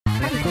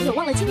朋友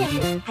忘了纪念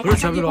日，还不是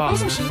乔碧罗，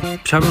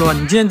乔碧罗，你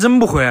今天真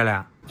不回来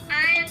了？哎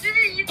呀，就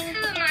这一次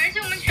嘛，而且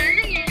我们全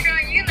是女生，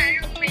一个男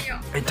生都没有。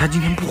哎，他今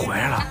天不回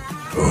来了。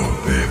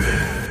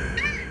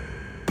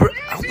不是，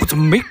我怎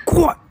么没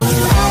挂？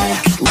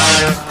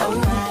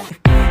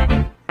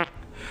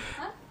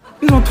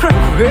你怎么突然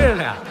回来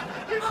了呀？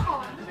有什么好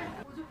玩的呗，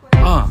我就回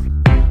来。啊，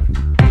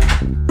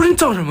不是你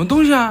找什么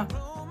东西啊？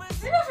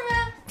没找什么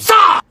呀？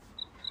啥？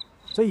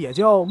这也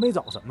叫没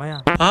找什么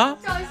呀？啊？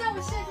找一下我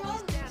卸妆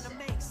的东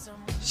西。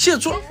卸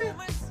妆？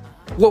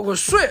我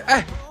睡，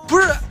哎，不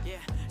是，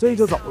这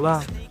就走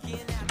了。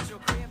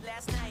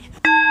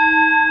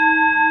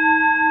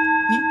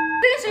你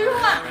跟谁说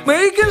啊？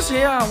没跟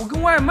谁啊？我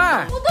跟外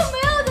卖。我都没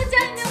有在家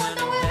里面闻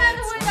到外卖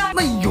的味道。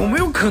那有没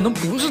有可能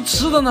不是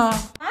吃的呢？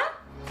啊？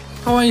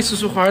他万一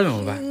吃花怎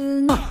么办？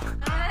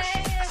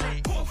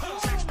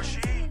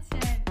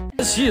哎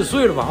呀，洗洗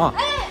睡了吧啊！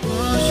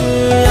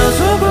哎。